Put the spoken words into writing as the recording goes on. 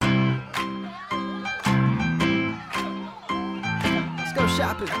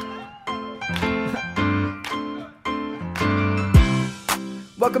shopping.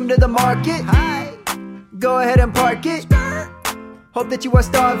 Welcome to the market. Hi. Go ahead and park it. Hope that you are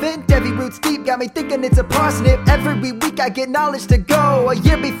starving. Devi roots deep got me thinking it's a parsnip. Every week I get knowledge to go. A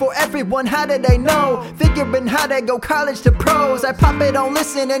year before everyone, how did they know? Figuring how to go college to pros. I pop it on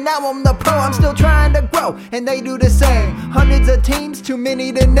listen and now I'm the pro. I'm still trying to grow and they do the same. Hundreds of teams, too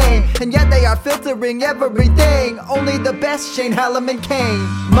many to name. And yet they are filtering everything. Only the best, Shane Hallam and Kane.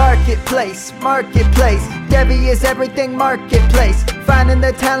 Marketplace, marketplace. Devi is everything marketplace. Finding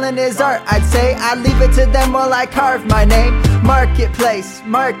the talent is art, I'd say. I leave it to them while I carve my name. Marketplace,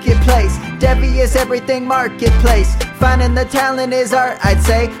 marketplace. Devi is everything marketplace. Finding the talent is art, I'd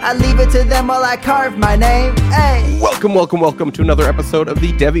say. I leave it to them while I carve my name. Hey. Welcome to another episode of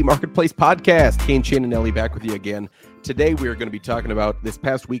the Devi Marketplace podcast. Kane, Shane, and Nelly back with you again. Today we are going to be talking about this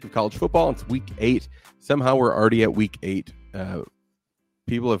past week of college football. It's week 8. Somehow we're already at week 8.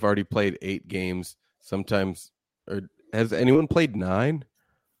 People have already played 8 games. Sometimes, or has anyone played 9?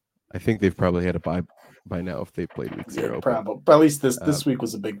 I think they've probably had a bye by now if they played week 0. Probably. But at least this week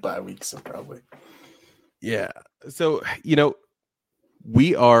was a big bye week, so probably. Yeah. So,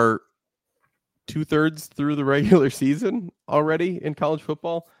 we are 2/3 through the regular season already in college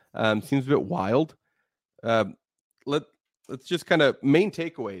football. Seems a bit wild. Let's just kind of main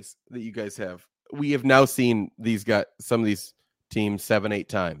takeaways that you guys have. We have now seen some of these teams 7-8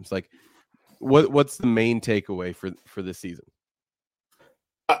 times. Like, what's the main takeaway for this season?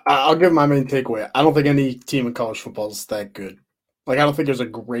 I'll give my main takeaway. I don't think any team in college football is that good. Like, I don't think there's a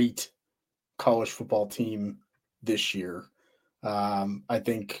great college football team this year. I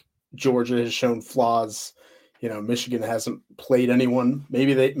think Georgia has shown flaws. Michigan hasn't played anyone.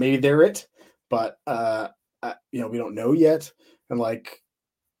 Maybe they're it, but we don't know yet. And like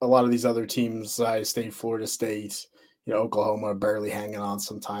a lot of these other teams, Ohio State, Florida State, Oklahoma are barely hanging on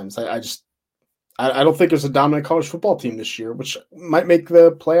sometimes. I don't think there's a dominant college football team this year, which might make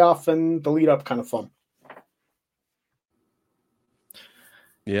the playoff and the lead up kind of fun.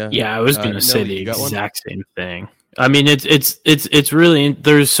 Yeah, I was going to say the exact same thing. I mean, it's really,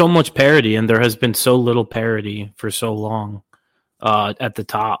 there's so much parity, and there has been so little parity for so long at the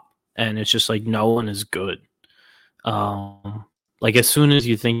top, and it's just like no one is good. Like as soon as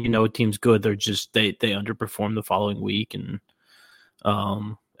you think a team's good, they're just they underperform the following week, and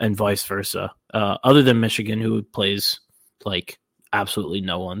vice versa. Other than Michigan, who plays like absolutely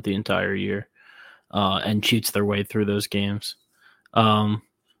no one the entire year and cheats their way through those games.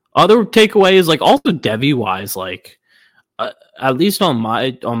 Other takeaway is like also Devi wise, like at least on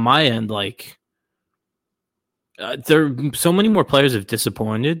my end, like there so many more players have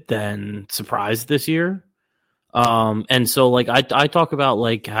disappointed than surprised this year. And so like I talk about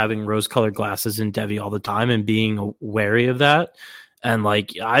like having rose-colored glasses in Devi all the time and being wary of that. And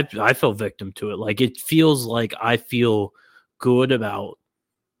like I fell victim to it. Like it feels like I feel good about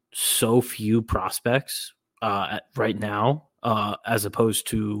so few prospects right now, as opposed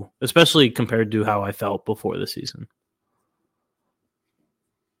to, especially compared to how I felt before the season.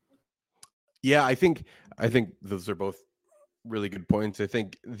 Yeah, I think those are both really good points. I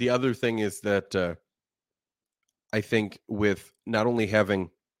think the other thing is that I think with not only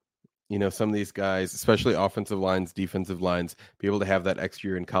having some of these guys, especially offensive lines, defensive lines, be able to have that extra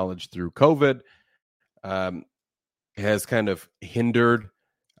year in college through COVID has kind of hindered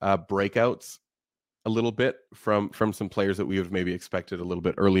breakouts a little bit from some players that we have maybe expected a little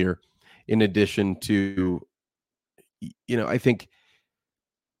bit earlier. In addition to, I think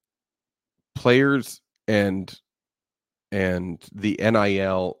players and the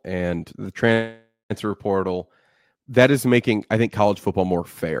NIL and the transfer portal, that is making, I think, college football more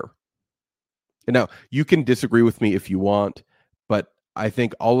fair. And now you can disagree with me if you want, but I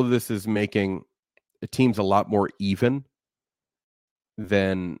think all of this is making teams a lot more even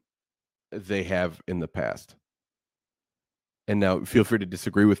than they have in the past. And now feel free to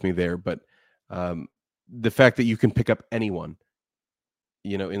disagree with me there, but the fact that you can pick up anyone,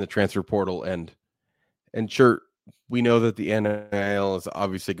 in the transfer portal and sure, we know that the NIL is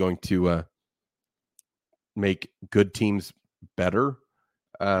obviously going to make good teams better.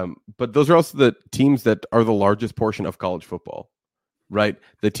 But those are also the teams that are the largest portion of college football, right?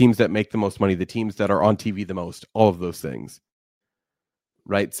 The teams that make the most money, the teams that are on TV the most, all of those things,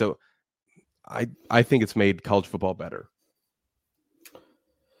 right? So I think it's made college football better.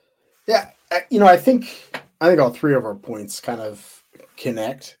 Yeah, I think all three of our points kind of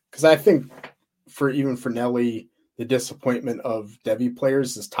connect, because I think for Nelly, the disappointment of Devi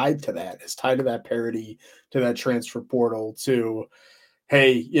players is tied to that. It's tied to that parity, to that transfer portal, to,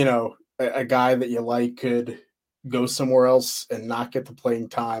 hey, a guy that you like could go somewhere else and not get the playing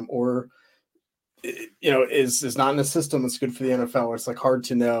time, or is not in a system that's good for the NFL, where it's like hard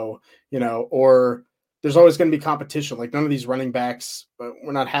to know, or there's always going to be competition. Like none of these running backs,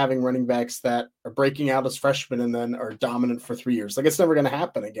 we're not having running backs that are breaking out as freshmen and then are dominant for 3 years. Like it's never going to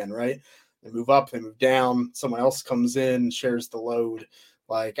happen again, right? They move up, they move down, someone else comes in, shares the load.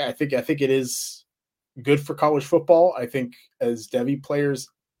 Like I think it is good for college football. I think as Devi players,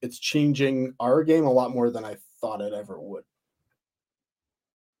 it's changing our game a lot more than I thought it ever would.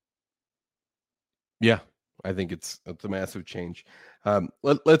 Yeah, I think it's a massive change.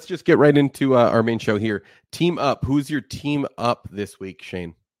 Let's just get right into our main show here. Team up. Who's your team up this week,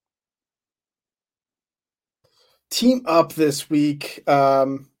 Shane? Team up this week.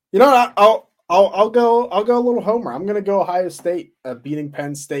 I'll go a little homer. I'm going to go Ohio State beating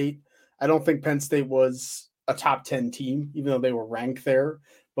Penn State. I don't think Penn State was a top 10 team, even though they were ranked there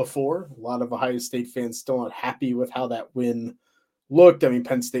before. A lot of Ohio State fans still not happy with how that win looked. I mean,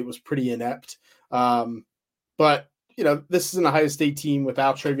 Penn State was pretty inept. But this is an Ohio State team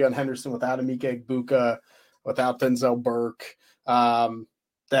without Travion Henderson, without Emeka Egbuka, without Denzel Burke,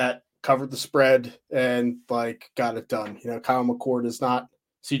 that covered the spread and got it done. Kyle McCord is not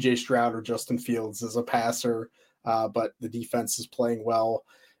CJ Stroud or Justin Fields as a passer, but the defense is playing well.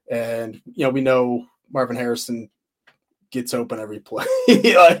 And, we know Marvin Harrison gets open every play.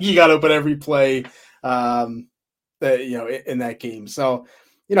 He got open every play, in that game. So,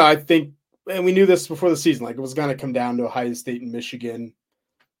 I think, and we knew this before the season, it was going to come down to Ohio State and Michigan.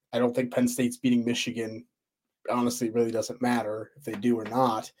 I don't think Penn State's beating Michigan. Honestly, it really doesn't matter if they do or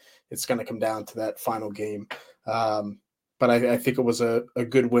not. It's going to come down to that final game. But I think it was a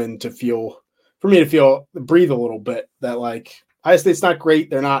good win for me to breathe a little bit that Ohio State's not great.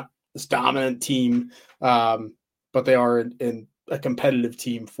 They're not this dominant team, but they are in a competitive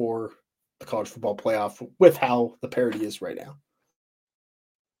team for the college football playoff with how the parity is right now.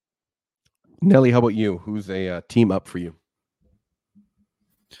 Nelly, how about you? Who's a team up for you?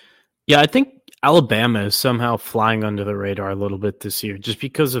 Yeah, I think Alabama is somehow flying under the radar a little bit this year just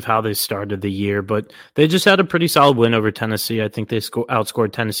because of how they started the year. But they just had a pretty solid win over Tennessee. I think they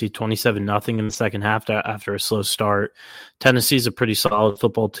outscored Tennessee 27-0 in the second half after a slow start. Tennessee's a pretty solid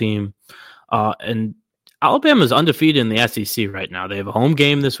football team. And Alabama's undefeated in the SEC right now. They have a home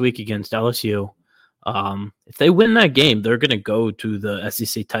game this week against LSU. If they win that game, they're going to go to the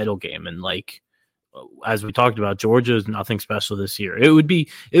SEC title game. And as we talked about, Georgia is nothing special this year. It would be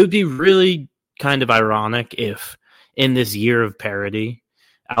really kind of ironic if in this year of parity,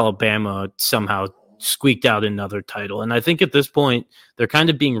 Alabama somehow squeaked out another title. And I think at this point, they're kind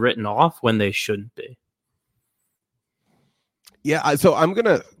of being written off when they shouldn't be. Yeah, so I'm going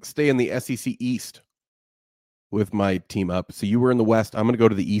to stay in the SEC East with my team up. So you were in the West. I'm going to go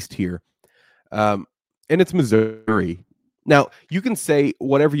to the East here. And it's Missouri. Now, you can say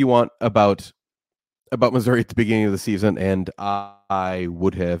whatever you want about Missouri at the beginning of the season, and I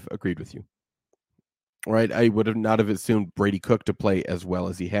would have agreed with you. Right? I would have not have assumed Brady Cook to play as well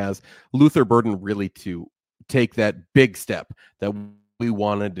as he has. Luther Burden really to take that big step that we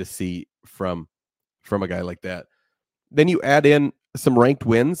wanted to see from a guy like that. Then you add in some ranked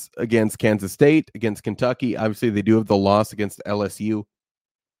wins against Kansas State, against Kentucky. Obviously, they do have the loss against LSU.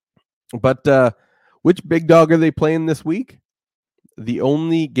 But which big dog are they playing this week? The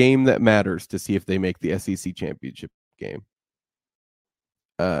only game that matters to see if they make the SEC championship game.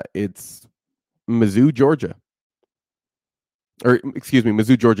 It's Mizzou, Georgia. Or excuse me,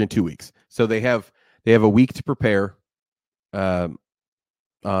 Mizzou, Georgia in 2 weeks. So they have a week to prepare. On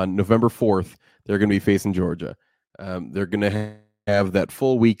November 4th, they're going to be facing Georgia. They're going to have that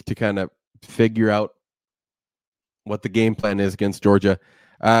full week to kind of figure out what the game plan is against Georgia.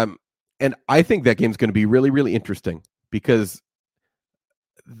 And I think that game's going to be really, really interesting because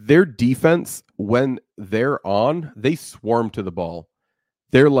their defense, when they're on, they swarm to the ball.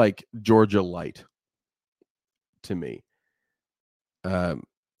 They're like Georgia light to me. And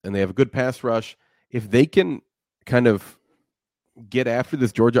they have a good pass rush. If they can kind of get after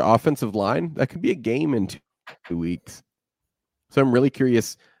this Georgia offensive line, that could be a game in 2 weeks. So I'm really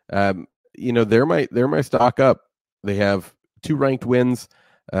curious. They're my stock up. They have 2 ranked wins.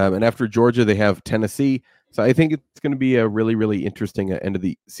 And after Georgia, they have Tennessee. So I think it's going to be a really, really interesting end of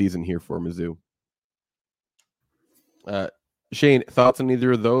the season here for Mizzou. Shane, thoughts on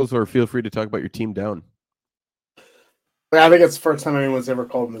either of those, or feel free to talk about your team down. I think it's the first time anyone's ever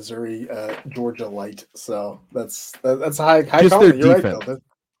called Missouri Georgia light. So that's a high Just compliment. their You're defense. right,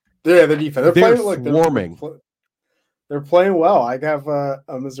 though. Their defense. They're playing, swarming. They're playing well. I have a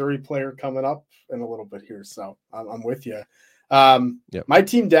Missouri player coming up in a little bit here, so I'm with you. Yep. My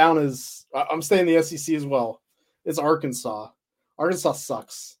team down is I'm staying in the SEC as well. It's Arkansas. Arkansas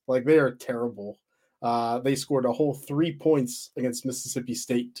sucks. Like, they are terrible. They scored a whole 3 points against Mississippi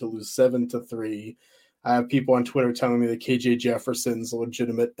State to lose 7-3. I have people on Twitter telling me that KJ Jefferson's a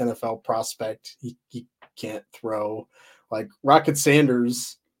legitimate NFL prospect. He can't throw. Like, Rocket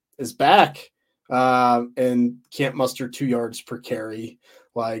Sanders is back and can't muster 2 yards per carry.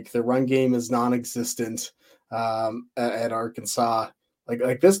 Like, the run game is non-existent at Arkansas.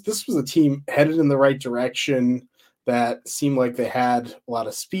 Like this was a team headed in the right direction that seemed like they had a lot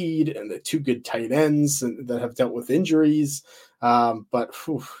of speed and the 2 good tight ends and that have dealt with injuries. But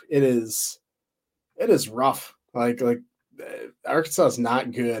it is rough. Like Arkansas is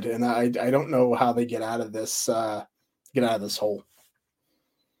not good, and I don't know how they get out of this hole.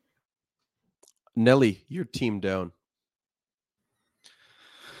 Nelly, your team down.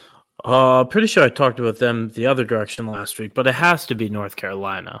 Pretty sure I talked about them the other direction last week, but it has to be North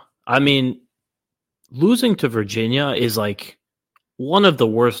Carolina. I mean, losing to Virginia is like one of the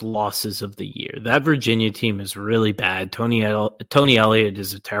worst losses of the year. That Virginia team is really bad. Tony Elliott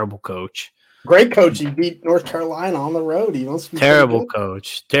is a terrible coach. Great coach. He beat North Carolina on the road. He must be terrible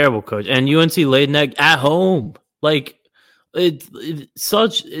coach. And UNC laid an egg at home. Like it's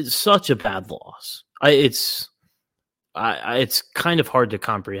such a bad loss. It's kind of hard to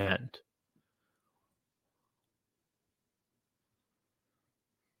comprehend.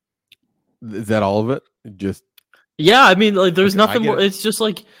 Is that all of it? Just yeah, I mean, like, there's nothing more. It's just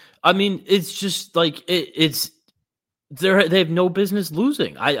like, I mean, it's just like it's they have no business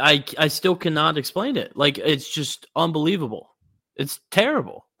losing. I still cannot explain it. Like, it's just unbelievable. It's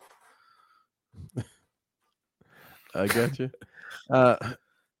terrible. I got you.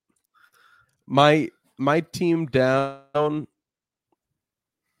 My team down.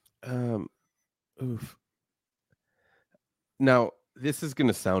 Oof. Now, this is going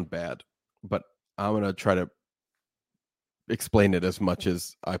to sound bad, but I'm going to try to explain it as much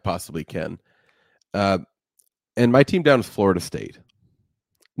as I possibly can. And my team down is Florida State.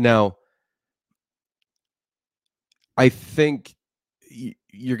 Now, I think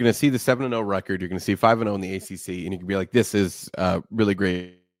you're going to see the 7-0 record. You're going to see 5-0 in the ACC, and you can be like, this is a really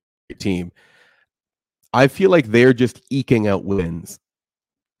great team. I feel like they're just eking out wins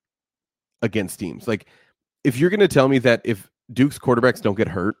against teams. Like, if you're going to tell me that if Duke's quarterbacks don't get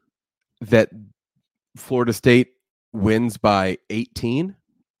hurt, that Florida State wins by 18,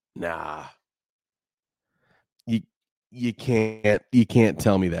 nah. You can't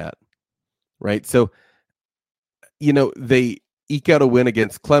tell me that, right? So, they eke out a win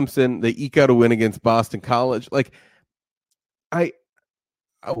against Clemson. They eke out a win against Boston College. Like,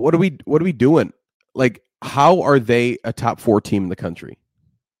 what are we doing? Like, how are they a top 4 team in the country?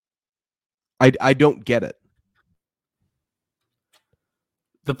 I don't get it.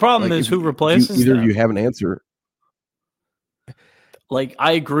 The problem is who replaces either them. of you have an answer. Like,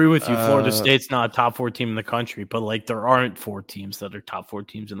 I agree with you. Florida State's not a top 4 team in the country, but like, there aren't 4 teams that are top 4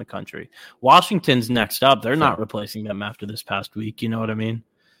 teams in the country. Washington's next up. They're not replacing them after this past week. You know what I mean?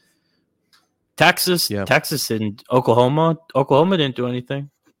 Texas and Oklahoma. Oklahoma didn't do anything.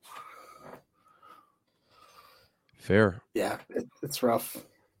 Fair. Yeah, it's rough.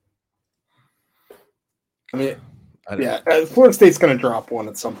 I mean, Florida State's going to drop one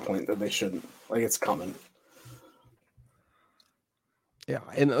at some point that they shouldn't. Like, it's coming. Yeah,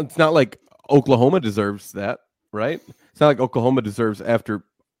 and it's not like Oklahoma deserves that, right? It's not like Oklahoma deserves, after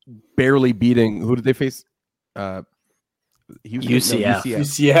barely beating, who did they face?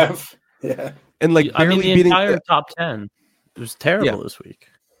 UCF. Yeah. And like, I mean, barely the beating entire top 10. It was terrible this week.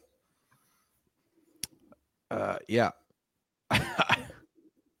 Yeah. I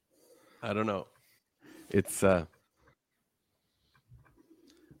don't know. It's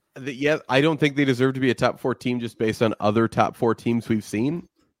I don't think they deserve to be a top 4 team just based on other top 4 teams we've seen.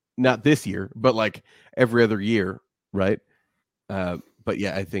 Not this year, but like every other year, right? But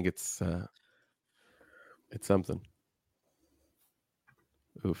yeah, I think it's something.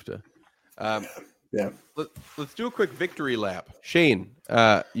 Oofta. Yeah. Let's do a quick victory lap. Shane,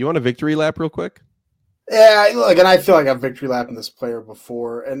 you want a victory lap real quick? Yeah, look, and I feel like I've victory lapping this player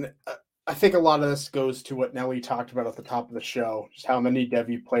before, and I think a lot of this goes to what Nelly talked about at the top of the show, just how many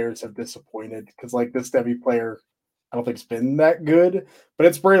Devy players have disappointed. Because, like, this Devy player, I don't think it's been that good, but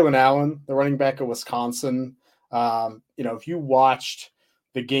it's Braylon Allen, the running back of Wisconsin. If you watched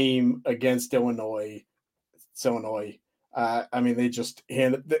the game against Illinois, I mean, they just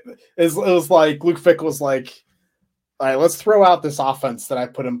handed it was like Luke Fickell was like, all right, let's throw out this offense that I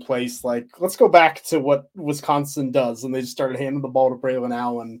put in place. Like, let's go back to what Wisconsin does. And they just started handing the ball to Braylon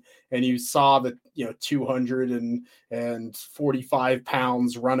Allen. And you saw that, 245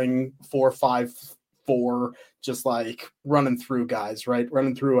 pounds running 4.5 4, just like running through guys, right?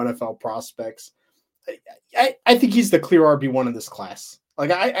 Running through NFL prospects. I think he's the clear RB1 in this class.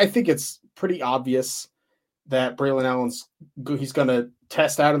 Like, I think it's pretty obvious that Braylon Allen's he's going to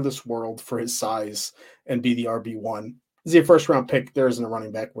test out of this world for his size and be the RB1. Is he a first-round pick? There isn't a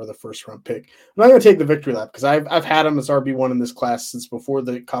running back worth a first-round pick. I'm not going to take the victory lap because I've had him as RB1 in this class since before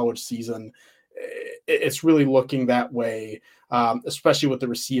the college season. It's really looking that way, especially with the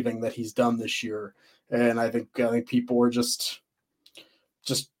receiving that he's done this year. And I think people are just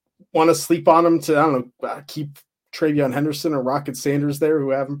want to sleep on him to, I don't know, keep Travion Henderson or Rocket Sanders there who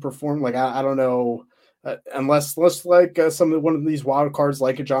haven't performed. Like, I don't know, unless like one of these wild cards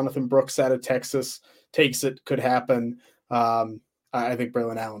like a Jonathan Brooks out of Texas takes it, could happen. I think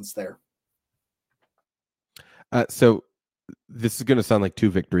Braylon Allen's there. So this is going to sound like 2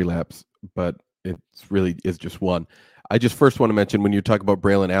 victory laps, but it really is just one. I just first want to mention when you talk about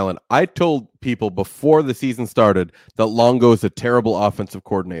Braylon Allen, I told people before the season started that Longo is a terrible offensive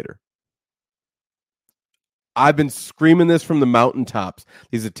coordinator. I've been screaming this from the mountaintops.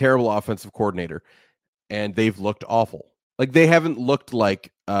 He's a terrible offensive coordinator, and they've looked awful. Like, they haven't looked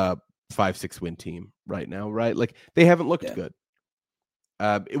like a 5-6 win team right now, right? Like, they haven't looked good.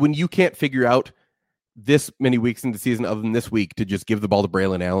 When you can't figure out this many weeks into the season, other than this week, to just give the ball to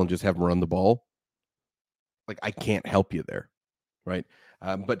Braylon Allen, just have him run the ball, like, I can't help you there, right?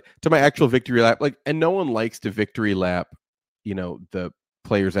 But to my actual victory lap, like, and no one likes to victory lap, the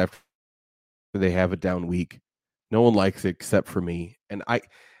players after they have a down week. No one likes it except for me. And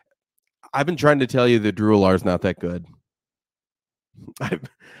I've been trying to tell you that Drew Allar's not that good.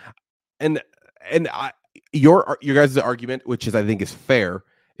 Your guys' argument, which I think is fair,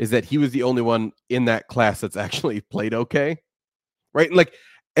 is that he was the only one in that class that's actually played okay, right?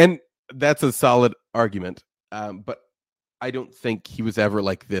 And that's a solid argument. But I don't think he was ever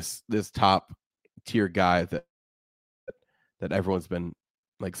like this top tier guy that everyone's been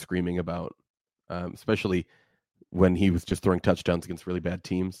like screaming about, especially when he was just throwing touchdowns against really bad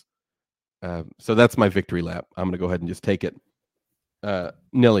teams. So that's my victory lap. I'm going to go ahead and just take it.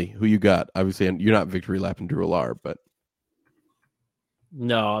 Nelly, who you got? Obviously, you're not victory lapping Drew Allar, but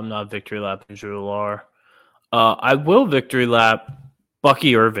no, I'm not victory lapping Drew Allar. I will victory lap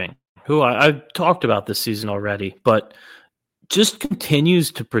Bucky Irving, who I've talked about this season already, but just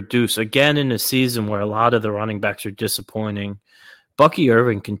continues to produce again in a season where a lot of the running backs are disappointing. Bucky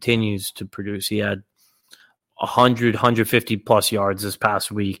Irving continues to produce. He had 100, 150 plus yards this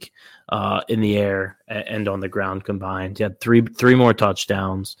past week in the air and on the ground combined. He had three more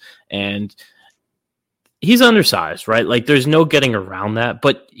touchdowns, and he's undersized, right? Like, there's no getting around that,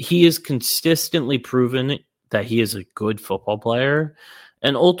 but he has consistently proven that he is a good football player.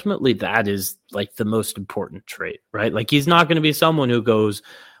 And ultimately that is like the most important trait, right? Like, he's not going to be someone who goes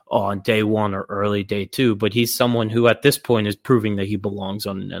on day 1 or early day 2, but he's someone who at this point is proving that he belongs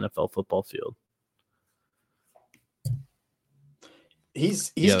on an NFL football field.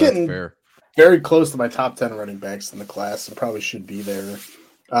 He's getting very close to my top 10 running backs in the class and probably should be there.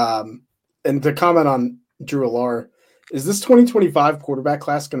 And to comment on Drew Allar, is this 2025 quarterback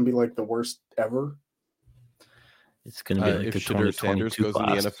class going to be like the worst ever? It's going to be like if the Shedeur Sanders goes class.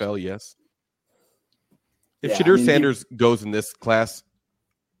 in the NFL, yes. If Shedeur Sanders goes in this class,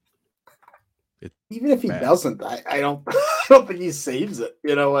 even if he doesn't, I don't think he saves it.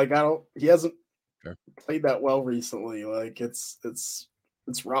 He hasn't played that well recently. Like, it's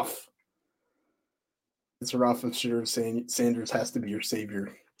rough. It's rough if Shedeur Sanders has to be your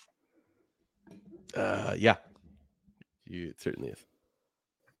savior. Yeah, it certainly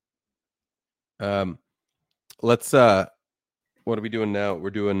is. Let's what are we doing now?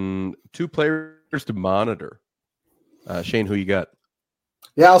 We're doing 2 players to monitor. Shane, who you got?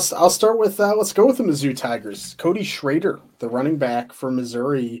 Yeah, I'll start with let's go with the Mizzou Tigers. Cody Schrader, the running back for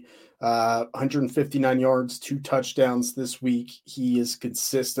Missouri, 159 yards, 2 touchdowns this week. He has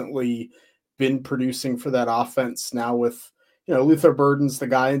consistently been producing for that offense now with, Luther Burden's the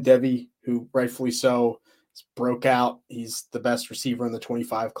guy in Devi who rightfully so broke out. He's the best receiver in the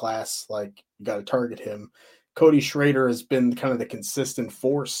 25 class. Like, you got to target him. Cody Schrader has been kind of the consistent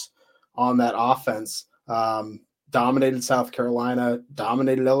force on that offense. Dominated South Carolina,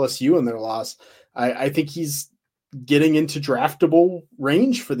 dominated LSU in their loss. I think he's getting into draftable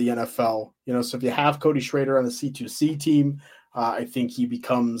range for the NFL. So if you have Cody Schrader on the C2C team, I think he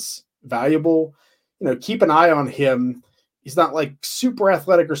becomes valuable. Keep an eye on him. He's not like super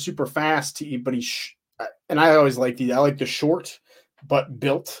athletic or super fast, but and I always like the short but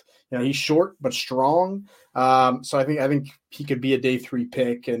built. He's short but strong. So I think he could be a day 3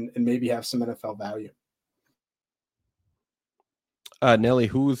 pick and maybe have some NFL value. Nelly,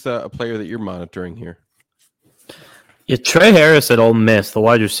 who's a player that you're monitoring here? Yeah, Trey Harris at Ole Miss, the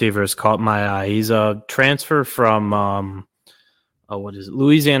wide receiver, has caught my eye. He's a transfer from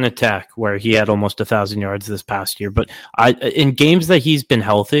Louisiana Tech, where he had almost 1,000 yards this past year. But in games that he's been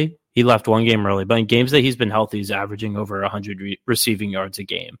healthy, he left one game early, but in games that he's been healthy, he's averaging over 100 receiving yards a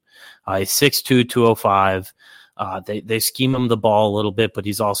game. He's 6'2", 205. They scheme him the ball a little bit, but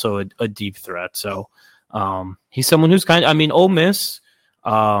he's also a deep threat. So he's someone who's Ole Miss,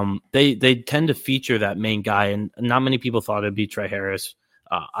 they tend to feature that main guy, and not many people thought it'd be Trey Harris.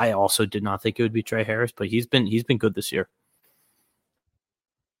 I also did not think it would be Trey Harris, but he's been good this year.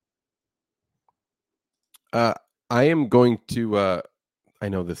 I am going to. I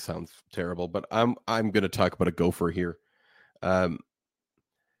know this sounds terrible, but I'm going to talk about a gopher here.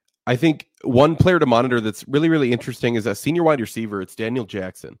 I think one player to monitor that's really, really interesting is a senior wide receiver. It's Daniel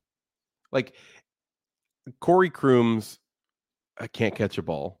Jackson. Like Corey Crooms, I can't catch a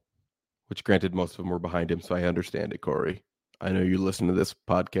ball, which granted most of them were behind him, so I understand it, Corey. I know you listen to this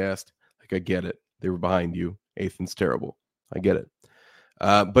podcast. Like I get it. They were behind you. Ethan's terrible. I get it.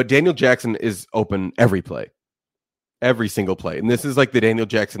 But Daniel Jackson is open every play. Every single play. And this is like the Daniel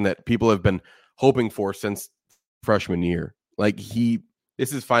Jackson that people have been hoping for since freshman year. Like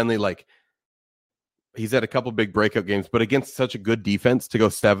this is finally like, he's had a couple big breakout games, but against such a good defense to go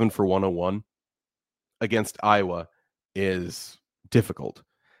 7 for 101 against Iowa is difficult.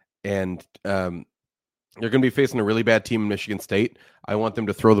 And you're going to be facing a really bad team in Michigan State. I want them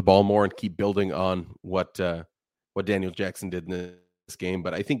to throw the ball more and keep building on what Daniel Jackson did in this game.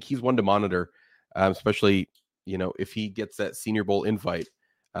 But I think he's one to monitor, especially, if he gets that Senior Bowl invite.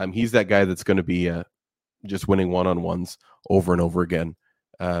 He's that guy that's going to be just winning one-on-ones over and over again.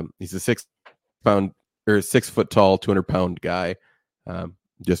 He's a 6 foot tall, 200-pound guy.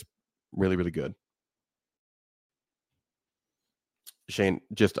 Just really, really good. Shane,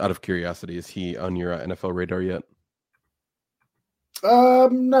 just out of curiosity, is he on your NFL radar yet?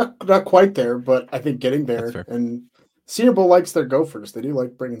 Not quite there, but I think getting there. And Senior Bowl likes their Gophers. They do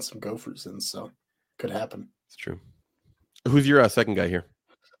like bringing some Gophers in, so could happen. It's true. Who's your second guy here?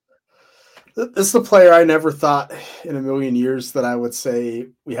 This is the player I never thought in a million years that I would say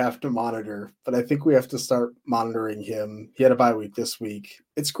we have to monitor, but I think we have to start monitoring him. He had a bye week this week.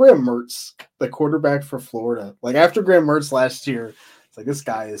 It's Graham Mertz, the quarterback for Florida. Like after Graham Mertz last year, it's like this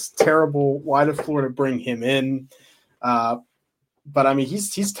guy is terrible. Why did Florida bring him in? But I mean,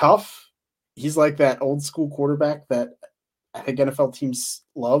 he's tough. He's like that old school quarterback that I think NFL teams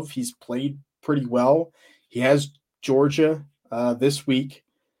love. He's played pretty well. He has Georgia this week.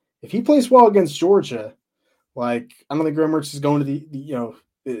 If he plays well against Georgia, like I don't think Graham Mertz is going to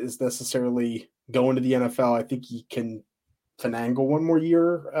is necessarily going to the NFL. I think he can finagle one more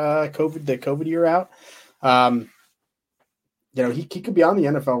year, the COVID year out. He could be on the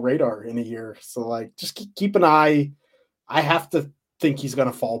NFL radar in a year. So like, just keep an eye. I have to think he's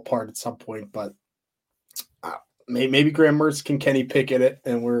going to fall apart at some point, but maybe Graham Mertz can Kenny Pickett it,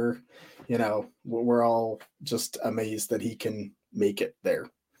 and we're all just amazed that he can make it there.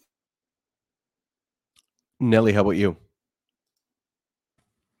 Nelly, how about you?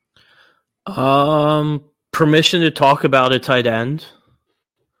 Permission to talk about a tight end?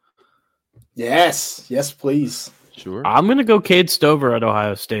 Yes, please. Sure. I'm gonna go Cade Stover at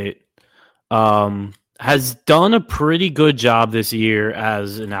Ohio State. Has done a pretty good job this year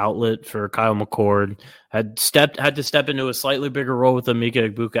as an outlet for Kyle McCord. Had to step into a slightly bigger role with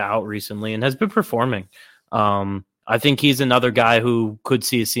Emeka Egbuka out recently, and has been performing. I think he's another guy who could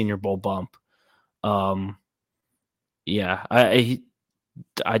see a Senior Bowl bump. Yeah, I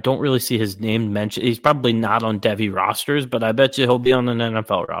don't really see his name mentioned. He's probably not on Devy rosters, but I bet you he'll be on an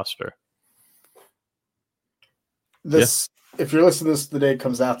NFL roster. If you're listening to this the day it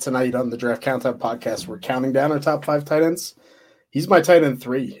comes out tonight on the Draft Countdown podcast, we're counting down our top 5 tight ends. He's my tight end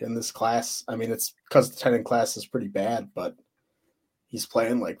 3 in this class. I mean, it's because the tight end class is pretty bad, but he's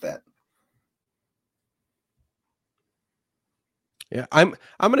playing like that. Yeah, I'm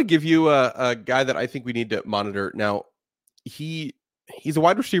going to give you a guy that I think we need to monitor. Now, he's a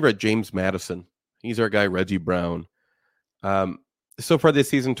wide receiver at James Madison. He's our guy, Reggie Brown. So far this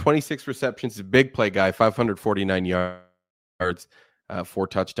season, 26 receptions, a big play guy, 549 yards, 4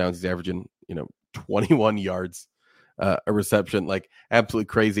 touchdowns. He's averaging, 21 yards a reception, like absolutely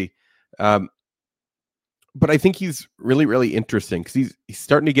crazy. But I think he's really, really interesting because he's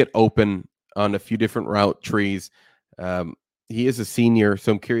starting to get open on a few different route trees. He is a senior,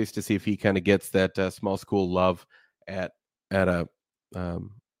 so I'm curious to see if he kind of gets that small school love at a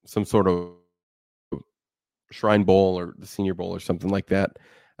some sort of Shrine Bowl or the Senior Bowl or something like that.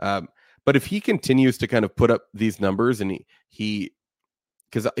 But if he continues to kind of put up these numbers and he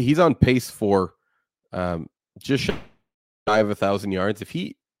because he's on pace for just shy of 1,000 yards. If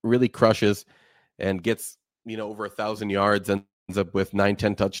he really crushes and gets over 1,000 yards and ends up with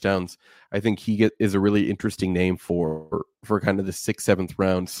 9-10 touchdowns, I think he is a really interesting name for kind of the 6th, 7th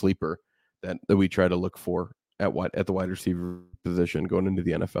round sleeper that we try to look for at the wide receiver position going into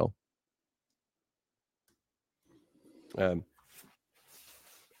the NFL.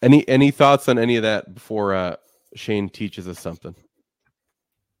 Any thoughts on any of that before Shane teaches us something?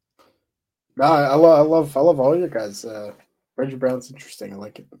 No, I love all you guys. Reggie Brown's interesting. I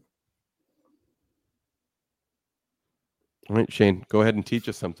like it. All right, Shane, go ahead and teach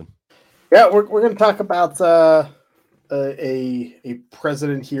us something. Yeah, we're going to talk about a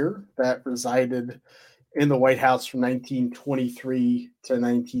president here that resided in the White House from 1923 to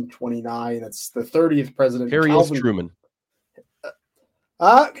 1929. That's the 30th president. Harry S. Truman.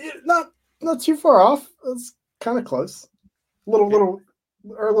 Not too far off. It's kind of close. A little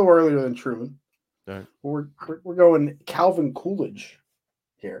earlier than Truman. All right. We're going Calvin Coolidge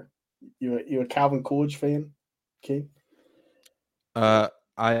here. You a Calvin Coolidge fan, Kane?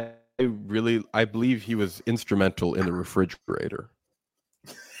 I believe he was instrumental in the refrigerator.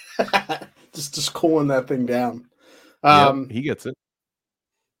 just cooling that thing down. He gets it.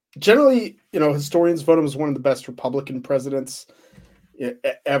 Generally, historians vote him as one of the best Republican presidents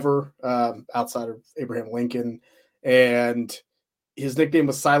ever, outside of Abraham Lincoln. And his nickname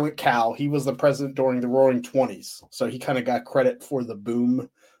was Silent Cal. He was the president during the Roaring 20s. So he kind of got credit for the boom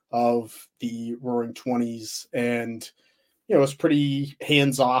of the Roaring 20s. And, was pretty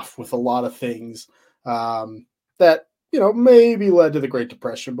hands-off with a lot of things that, maybe led to the Great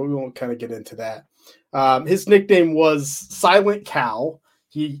Depression, but we won't kind of get into that. His nickname was Silent Cal.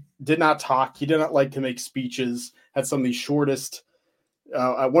 He did not talk. He did not like to make speeches. Had some of the shortest,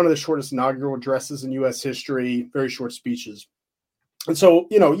 one of the shortest inaugural addresses in U.S. history, very short speeches. And so,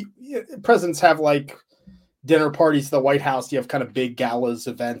 presidents have like dinner parties at the White House. You have kind of big galas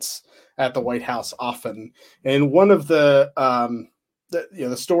events at the White House often. And one of the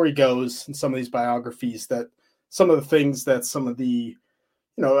story goes in some of these biographies that some of the things that some of the,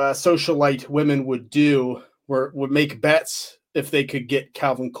 socialite women would do would make bets if they could get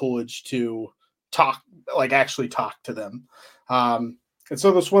Calvin Coolidge to actually talk to them. And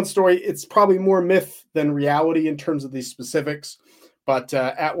so this one story, it's probably more myth than reality in terms of these specifics. But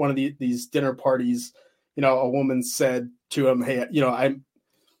at one of these dinner parties, a woman said to him, "Hey, I'm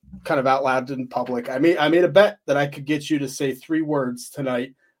kind of out loud in public. I made a bet that I could get you to say 3 words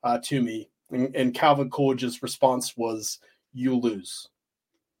tonight to me." And Calvin Coolidge's response was, "You lose."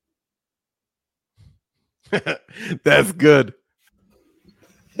 That's good.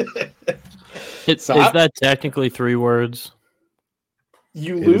 Is that technically 3 words?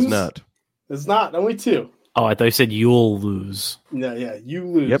 You lose? It is not. It's not. Only 2. Oh, I thought you said you'll lose. No, yeah, you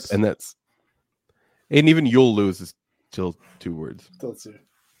lose. Yep, and even you'll lose is still 2 words. Still 2.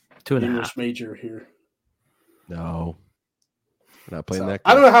 2.5. English major here. No, we're not playing that.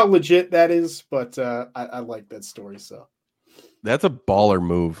 I don't know how legit that is, but I like that story. So that's a baller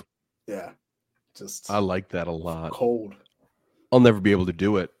move. Yeah, I like that a lot. Cold. I'll never be able to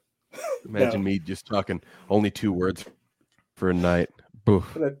do it. Imagine me just talking only 2 words for a night.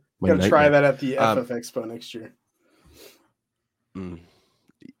 Boof. Gotta try that at the FF Expo next year.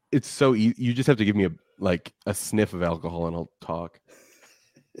 It's so easy. You just have to give me a sniff of alcohol and I'll talk.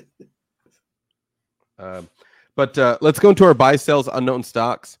 But let's go into our buy, sells, unknown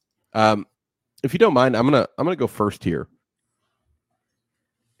stocks. If you don't mind, I'm gonna go first here.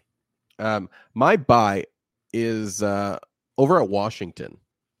 My buy is over at Washington.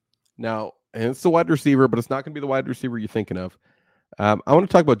 Now, and it's the wide receiver, but it's not going to be the wide receiver you're thinking of. I want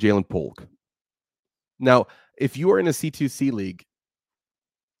to talk about Jalen Polk. Now, if you are in a C2C league,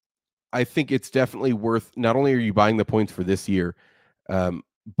 I think it's definitely worth, not only are you buying the points for this year,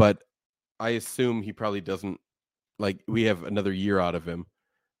 but I assume he probably doesn't, we have another year out of him.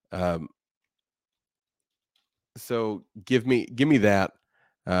 So give me that,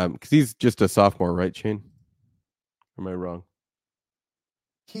 because he's just a sophomore, right, Shane? Or am I wrong?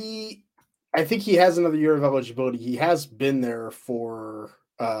 I think he has another year of eligibility. He has been there for,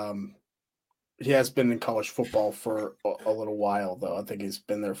 he has been in college football for a little while, though. I think he's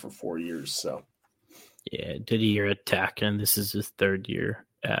been there for 4 years. So, yeah, did a year at Tech, and this is his 3rd year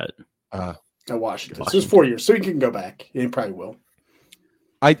at Washington. So it's 4 years, so he can go back. He probably will.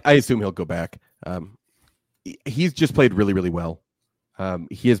 I assume he'll go back. He's just played really, really well.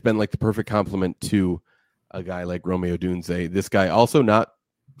 He has been like the perfect complement to a guy like Romeo Dunze. This guy also not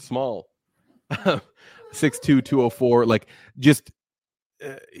small, 6'2", 204. Like, just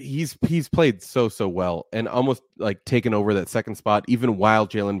he's played so well and almost like taken over that second spot even while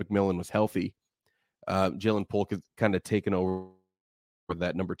Jalen McMillan was healthy. Jalen Polk has kind of taken over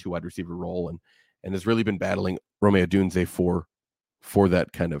that number 2 wide receiver role and has really been battling Romeo Dunze for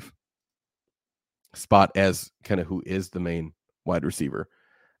that kind of spot as kind of who is the main wide receiver.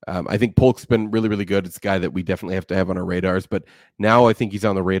 I think Polk's been really, really good. It's a guy that we definitely have to have on our radars, but now I think he's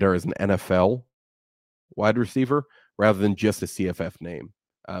on the radar as an NFL wide receiver rather than just a CFF name.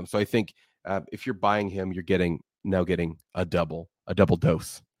 So I think if you're buying him, you're getting a double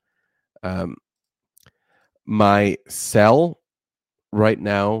dose. My sell right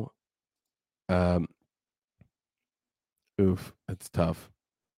now, it's tough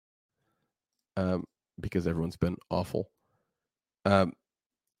because everyone's been awful.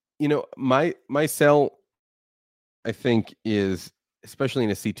 My sell, I think, is especially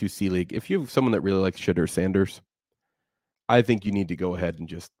in a C2C league. If you have someone that really likes Shedeur Sanders, I think you need to go ahead and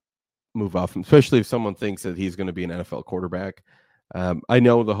just move off him, especially if someone thinks that he's going to be an NFL quarterback. I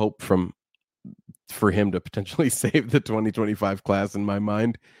know the hope for him to potentially save the 2025 class in my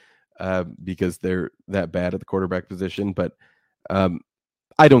mind because they're that bad at the quarterback position. But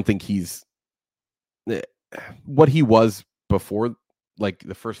I don't think he's what he was before, like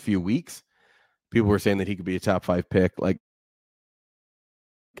the first few weeks. People were saying that he could be a top 5 pick. Like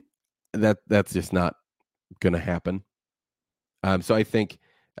that's just not going to happen. So I think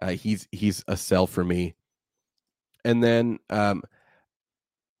he's a sell for me. And then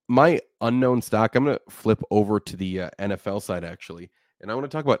my unknown stock, I'm going to flip over to the NFL side, actually. And I want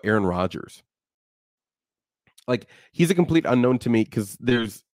to talk about Aaron Rodgers. Like, he's a complete unknown to me because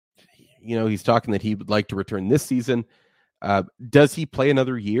he's talking that he would like to return this season. Does he play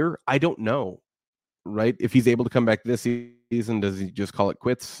another year? I don't know, right? If he's able to come back this season, does he just call it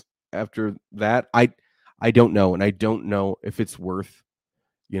quits after that? I don't know. And I don't know if it's worth,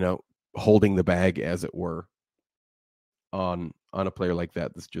 holding the bag, as it were, on a player like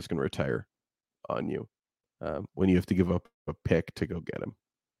that that's just going to retire on you when you have to give up a pick to go get him.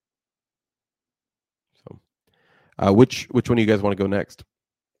 So, which one do you guys want to go next?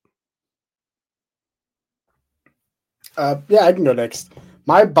 Yeah, I can go next.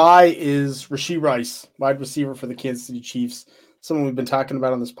 My buy is Rashee Rice, wide receiver for the Kansas City Chiefs. Someone we've been talking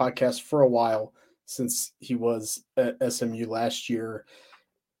about on this podcast for a while since he was at SMU last year.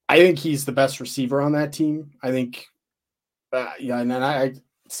 I think he's the best receiver on that team. I think, and I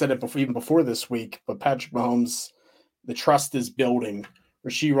said it even before this week, but Patrick Mahomes, the trust is building.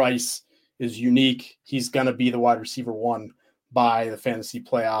 Rashee Rice is unique. He's going to be the wide receiver 1 by the fantasy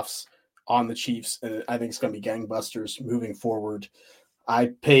playoffs on the Chiefs, and I think it's going to be gangbusters moving forward.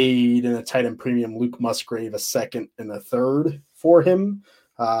 I paid in a tight end premium Luke Musgrave a second and a third for him,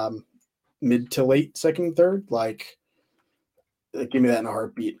 mid to late second and third. Like, give me that in a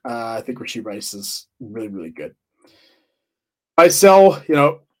heartbeat. I think Rashee Rice is really, really good. I sell,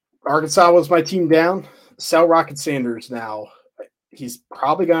 Arkansas was my team down. Sell Rocket Sanders now. He's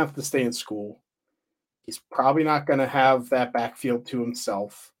probably going to have to stay in school. He's probably not going to have that backfield to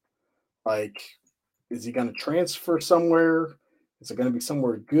himself. Like, is he going to transfer somewhere? Is it going to be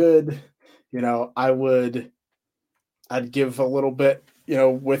somewhere good? I'd give a little bit,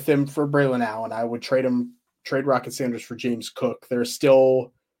 with him for Braylon Allen. I would trade Rocket Sanders for James Cook. There's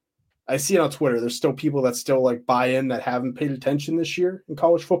still, I see it on Twitter, there's still people that still like buy in that haven't paid attention this year in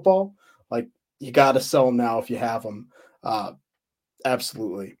college football. Like, you got to sell them now if you have them.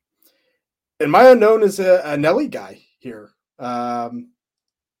 Absolutely. And my unknown is a Nelly guy here.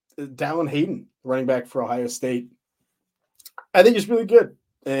 Dallin Hayden, running back for Ohio State. I think he's really good.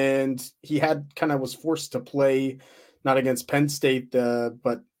 And he was forced to play not against Penn State,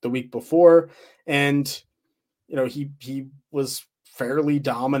 but the week before. And, he was fairly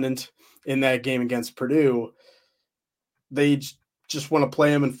dominant in that game against Purdue. They just want to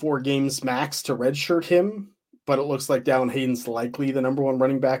play him in 4 games max to redshirt him, but it looks like Dallin Hayden's likely the number 1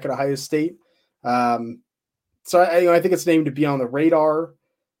 running back at Ohio State. So I think it's named to be on the radar.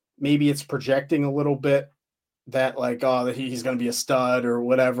 Maybe it's projecting a little bit that that he's going to be a stud or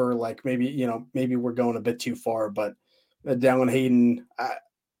whatever. Like, maybe we're going a bit too far, but Dallin Hayden,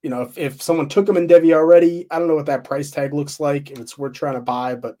 if someone took him in Devy already, I don't know what that price tag looks like, if it's worth trying to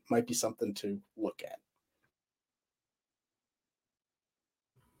buy, but might be something to look at.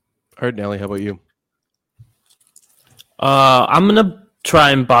 All right, Nelly, how about you? I'm going to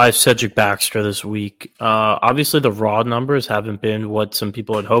try and buy Cedric Baxter this week. Obviously, the raw numbers haven't been what some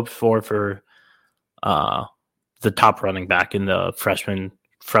people had hoped for the top running back in the freshman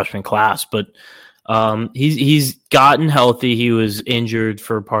class, but He's gotten healthy. He was injured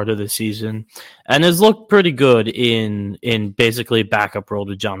for part of the season and has looked pretty good in basically backup role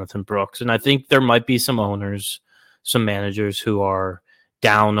to Jonathan Brooks. And I think there might be some owners, some managers who are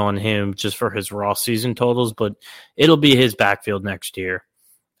down on him just for his raw season totals, but it'll be his backfield next year.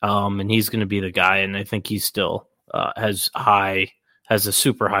 And he's going to be the guy. And I think he still has a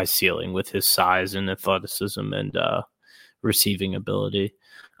super high ceiling with his size and athleticism and receiving ability.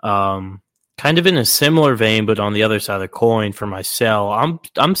 Kind of in a similar vein, but on the other side of the coin for my sell,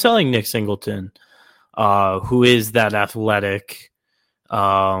 I'm selling Nick Singleton, who is that athletic,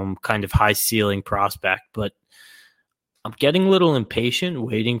 kind of high ceiling prospect, but I'm getting a little impatient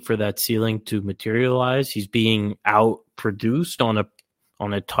waiting for that ceiling to materialize. He's being out produced on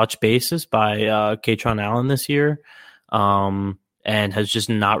a touch basis by Katron Allen this year, and has just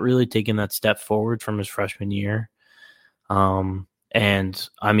not really taken that step forward from his freshman year. And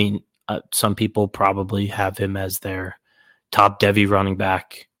I mean, some people probably have him as their top Devy running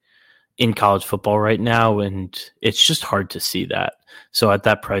back in college football right now, and it's just hard to see that. So at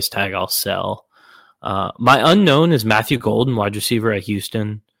that price tag, I'll sell. My unknown is Matthew Golden, wide receiver at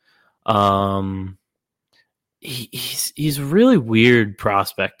Houston. He's a really weird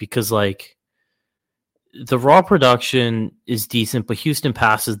prospect because like the raw production is decent, but Houston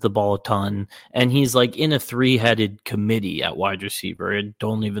passes the ball a ton, and he's like in a 3-headed committee at wide receiver. I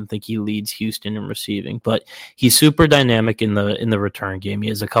don't even think he leads Houston in receiving, but he's super dynamic in the return game. He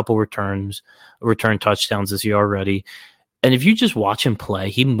has a couple return touchdowns this year already, and if you just watch him play,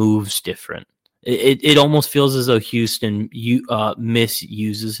 he moves different. It almost feels as though Houston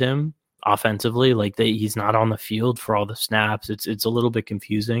misuses him offensively, like he's not on the field for all the snaps. It's a little bit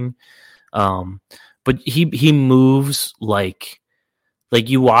confusing. But he moves like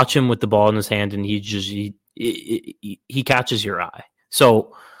you watch him with the ball in his hand, and he catches your eye.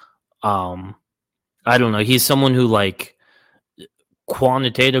 So, I don't know. He's someone who like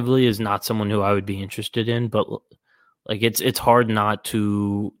quantitatively is not someone who I would be interested in, but like it's hard not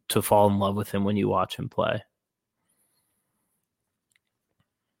to fall in love with him when you watch him play.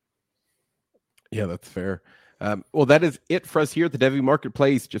 Yeah, that's fair. Well, that is it for us here at the Devy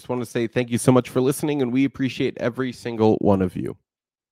Marketplace. Just want to say thank you so much for listening, and we appreciate every single one of you.